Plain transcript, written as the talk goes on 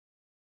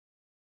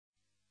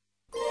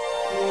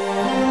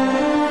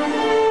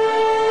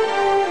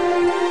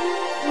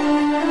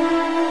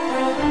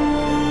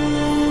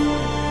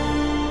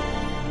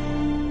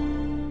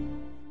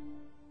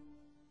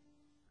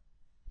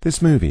This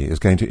movie is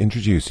going to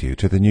introduce you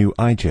to the new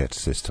EyeJet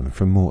system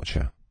from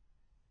Morcher.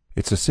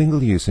 It's a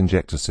single-use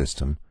injector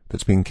system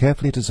that's been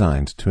carefully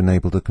designed to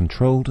enable the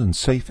controlled and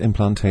safe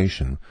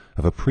implantation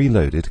of a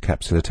preloaded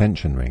capsular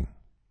tension ring.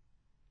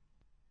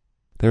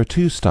 There are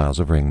two styles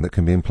of ring that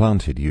can be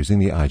implanted using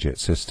the EyeJet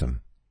system.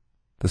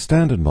 The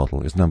standard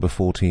model is number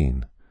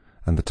 14,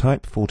 and the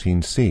type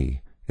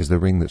 14C is the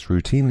ring that's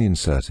routinely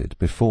inserted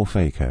before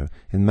phaco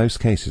in most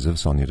cases of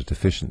zonular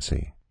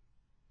deficiency.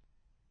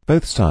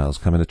 Both styles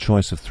come in a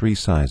choice of 3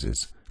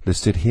 sizes,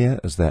 listed here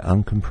as their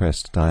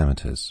uncompressed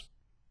diameters.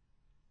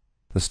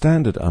 The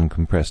standard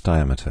uncompressed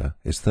diameter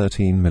is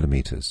 13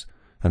 mm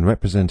and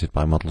represented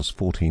by models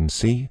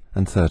 14C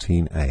and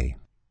 13A.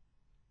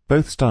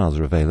 Both styles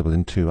are available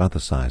in 2 other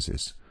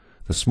sizes,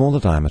 the smaller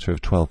diameter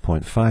of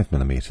 12.5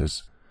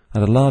 mm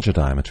and a larger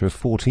diameter of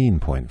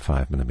 14.5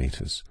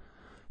 mm.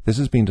 This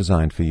has been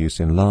designed for use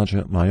in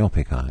larger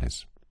myopic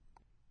eyes.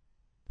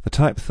 The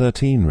Type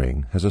 13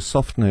 ring has a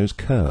soft nose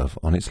curve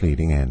on its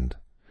leading end.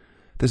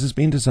 This has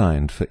been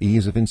designed for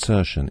ease of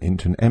insertion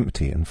into an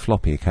empty and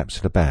floppy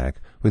capsular bag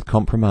with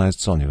compromised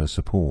zonular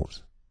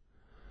support.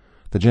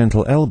 The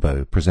gentle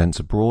elbow presents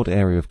a broad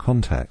area of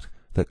contact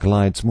that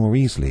glides more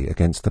easily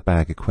against the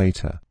bag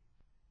equator.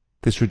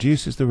 This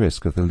reduces the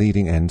risk of the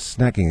leading end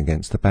snagging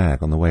against the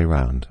bag on the way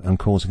round and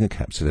causing a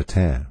capsular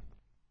tear.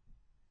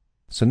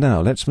 So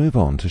now let's move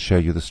on to show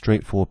you the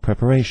straightforward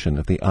preparation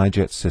of the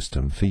EyeJet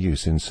system for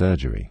use in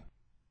surgery.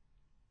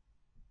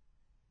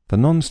 The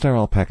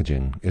non-sterile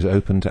packaging is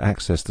opened to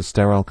access the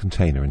sterile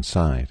container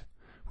inside,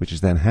 which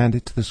is then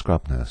handed to the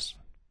scrub nurse.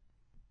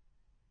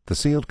 The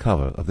sealed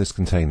cover of this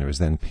container is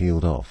then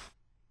peeled off.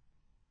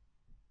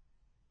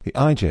 The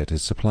EyeJet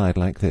is supplied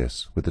like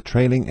this, with the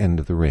trailing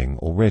end of the ring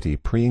already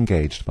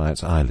pre-engaged by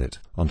its eyelet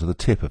onto the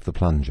tip of the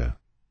plunger.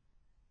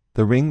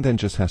 The ring then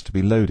just has to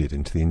be loaded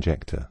into the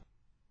injector.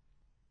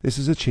 This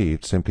is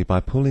achieved simply by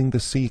pulling the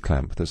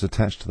C-clamp that's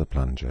attached to the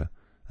plunger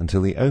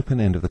until the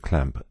open end of the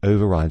clamp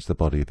overrides the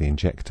body of the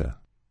injector.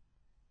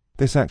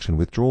 This action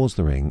withdraws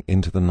the ring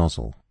into the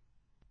nozzle.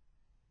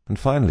 And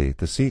finally,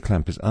 the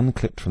C-clamp is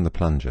unclipped from the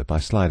plunger by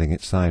sliding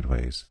it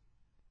sideways.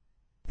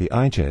 The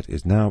EyeJet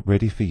is now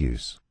ready for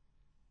use.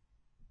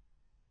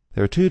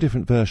 There are 2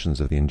 different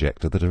versions of the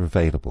injector that are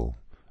available,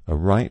 a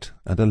right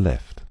and a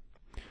left.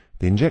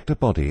 The injector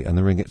body and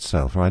the ring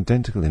itself are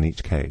identical in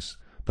each case,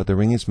 but the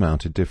ring is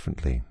mounted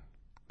differently.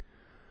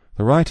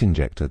 The right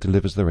injector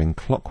delivers the ring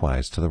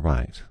clockwise to the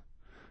right,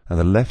 and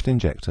the left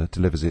injector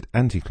delivers it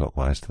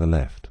anti-clockwise to the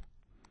left.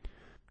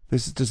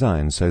 This is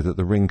designed so that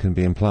the ring can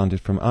be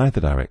implanted from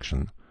either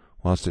direction,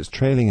 whilst its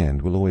trailing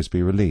end will always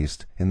be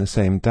released in the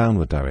same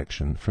downward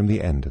direction from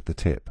the end of the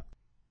tip.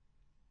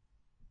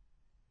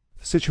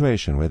 The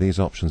situation where these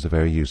options are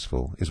very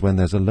useful is when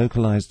there's a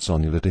localized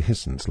zonular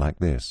dehiscence like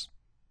this.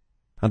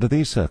 Under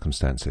these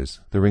circumstances,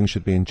 the ring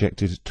should be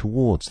injected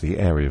towards the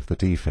area of the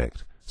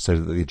defect, so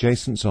that the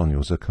adjacent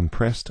zonules are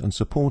compressed and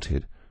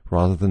supported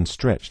rather than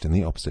stretched in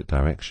the opposite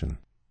direction.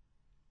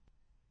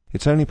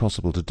 It's only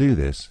possible to do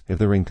this if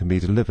the ring can be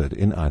delivered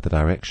in either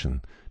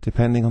direction,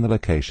 depending on the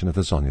location of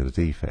the zonular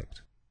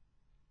defect.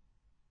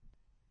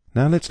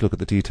 Now let's look at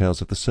the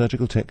details of the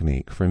surgical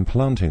technique for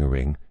implanting a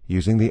ring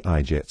using the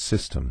EyeJet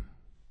system.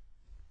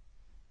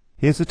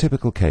 Here's a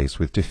typical case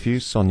with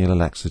diffuse zonular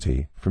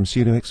laxity from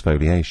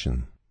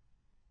pseudoexfoliation.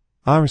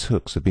 Iris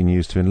hooks have been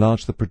used to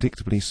enlarge the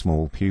predictably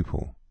small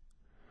pupil.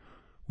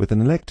 With an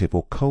elective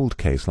or cold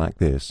case like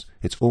this,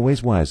 it's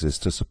always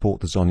wisest to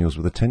support the zonules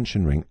with a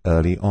tension ring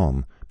early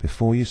on,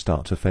 before you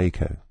start to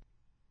phaco.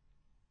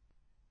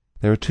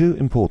 There are 2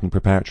 important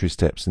preparatory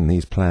steps in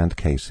these planned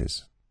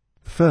cases.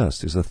 The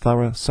first is a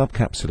thorough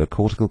subcapsular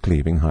cortical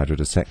cleaving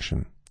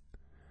hydrodissection.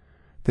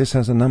 This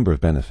has a number of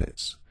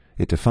benefits.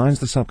 It defines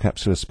the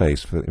subcapsular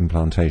space for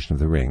implantation of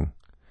the ring,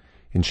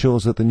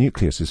 ensures that the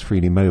nucleus is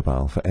freely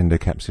mobile for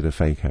endocapsular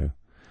phaco,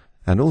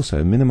 and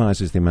also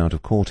minimizes the amount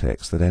of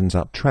cortex that ends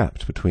up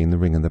trapped between the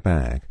ring and the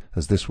bag,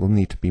 as this will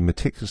need to be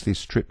meticulously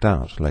stripped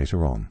out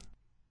later on.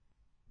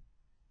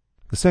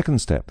 The second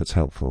step that's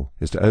helpful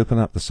is to open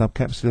up the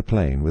subcapsular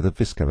plane with a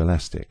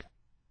viscoelastic.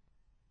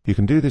 You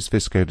can do this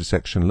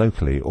viscodissection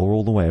locally or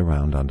all the way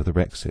around under the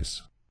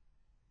rhexis.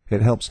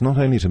 It helps not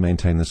only to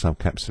maintain the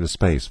subcapsular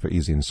space for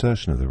easy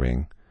insertion of the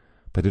ring,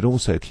 but it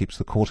also keeps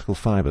the cortical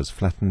fibers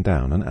flattened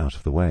down and out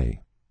of the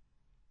way.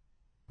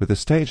 With the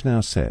stage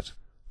now set,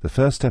 the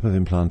first step of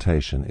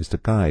implantation is to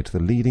guide the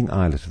leading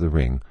eyelet of the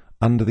ring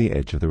under the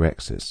edge of the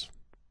rhexis.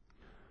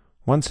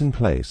 Once in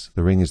place,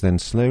 the ring is then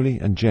slowly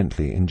and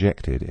gently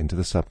injected into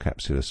the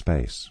subcapsular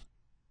space.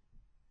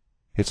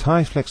 Its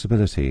high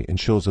flexibility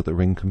ensures that the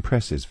ring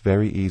compresses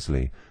very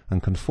easily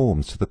and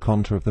conforms to the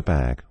contour of the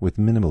bag with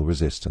minimal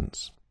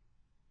resistance.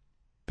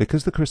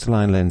 Because the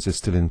crystalline lens is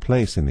still in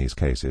place in these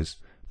cases,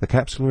 the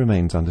capsule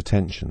remains under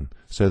tension,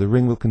 so the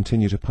ring will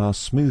continue to pass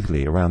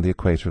smoothly around the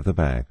equator of the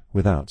bag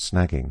without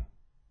snagging.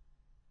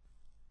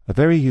 A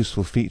very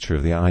useful feature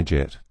of the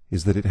EyeJet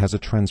is that it has a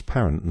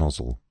transparent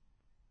nozzle.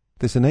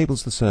 This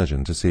enables the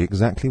surgeon to see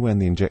exactly when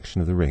the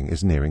injection of the ring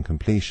is nearing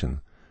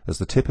completion, as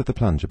the tip of the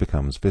plunger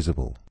becomes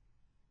visible.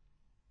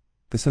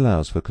 This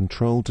allows for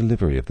controlled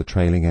delivery of the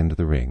trailing end of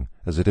the ring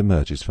as it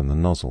emerges from the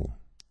nozzle.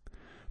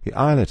 The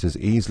eyelet is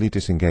easily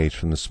disengaged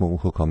from the small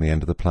hook on the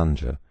end of the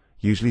plunger,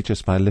 usually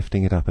just by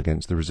lifting it up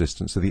against the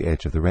resistance of the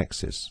edge of the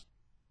rexis.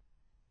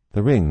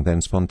 The ring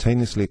then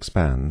spontaneously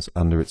expands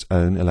under its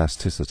own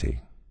elasticity.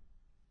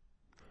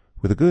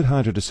 With a good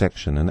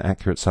hydrodissection and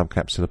accurate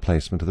subcapsular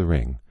placement of the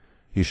ring,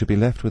 you should be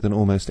left with an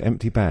almost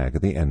empty bag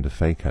at the end of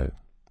phaco.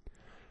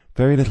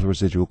 Very little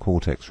residual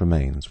cortex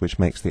remains, which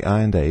makes the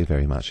I&A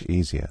very much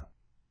easier.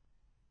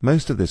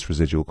 Most of this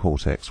residual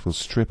cortex will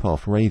strip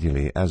off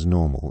radially as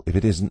normal if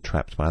it isn't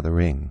trapped by the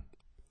ring.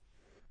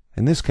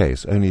 In this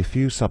case, only a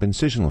few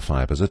subincisional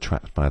fibers are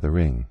trapped by the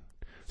ring,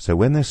 so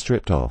when they're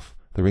stripped off,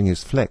 the ring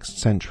is flexed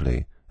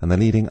centrally and the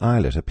leading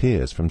eyelet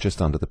appears from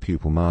just under the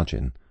pupil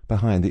margin,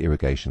 behind the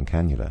irrigation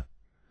cannula.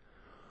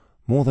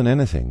 More than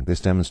anything, this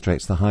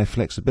demonstrates the high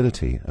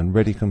flexibility and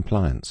ready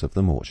compliance of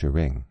the Morcher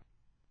ring.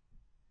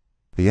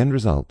 The end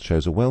result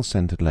shows a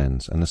well-centered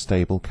lens and a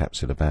stable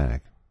capsular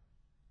bag.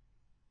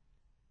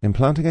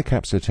 Implanting a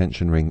capsular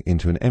tension ring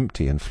into an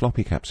empty and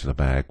floppy capsular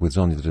bag with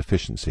zonular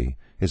deficiency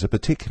is a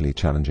particularly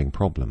challenging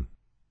problem.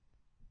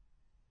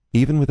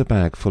 Even with a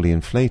bag fully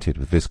inflated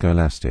with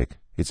viscoelastic,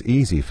 it's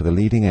easy for the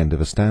leading end of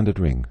a standard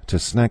ring to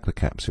snag the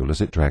capsule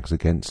as it drags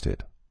against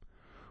it.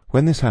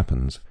 When this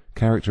happens,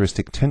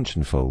 characteristic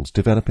tension folds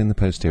develop in the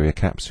posterior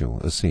capsule,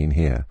 as seen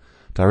here,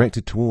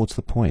 directed towards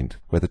the point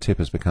where the tip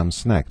has become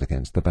snagged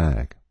against the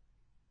bag.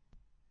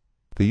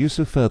 The use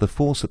of further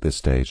force at this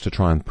stage to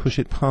try and push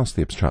it past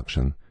the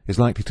obstruction is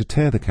likely to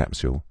tear the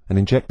capsule and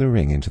inject the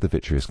ring into the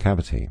vitreous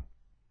cavity.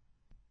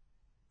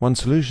 One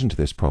solution to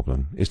this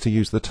problem is to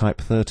use the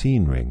type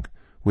 13 ring,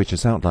 which,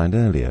 as outlined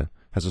earlier,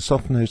 has a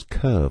soft-nosed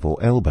curve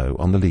or elbow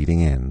on the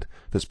leading end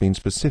that's been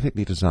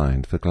specifically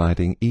designed for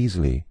gliding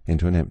easily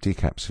into an empty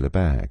capsular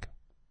bag.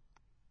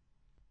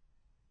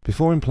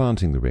 Before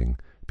implanting the ring,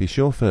 be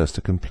sure first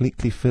to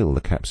completely fill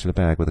the capsular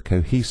bag with a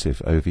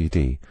cohesive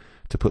OVD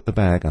to put the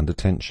bag under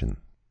tension.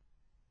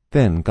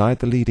 Then guide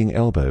the leading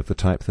elbow of the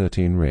type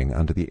 13 ring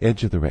under the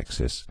edge of the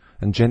rexis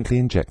and gently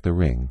inject the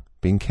ring,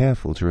 being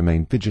careful to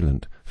remain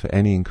vigilant for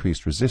any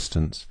increased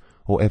resistance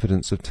or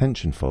evidence of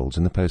tension folds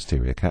in the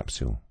posterior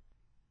capsule.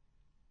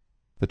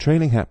 The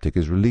trailing haptic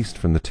is released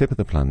from the tip of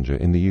the plunger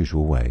in the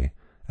usual way,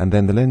 and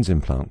then the lens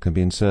implant can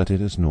be inserted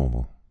as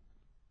normal.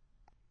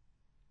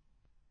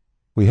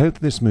 We hope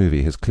this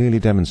movie has clearly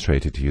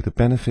demonstrated to you the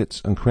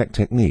benefits and correct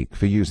technique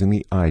for using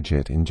the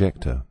EyeJet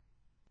injector.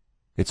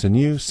 It's a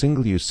new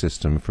single-use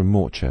system from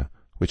Morcher,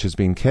 which has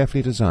been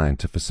carefully designed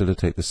to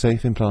facilitate the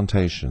safe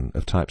implantation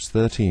of types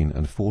 13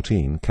 and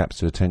 14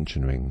 capsular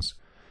tension rings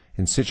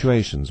in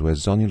situations where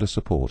zonular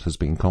support has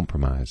been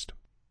compromised.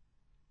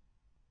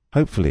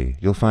 Hopefully,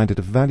 you'll find it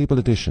a valuable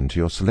addition to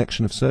your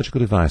selection of surgical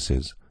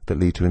devices that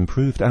lead to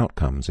improved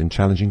outcomes in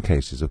challenging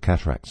cases of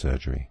cataract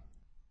surgery.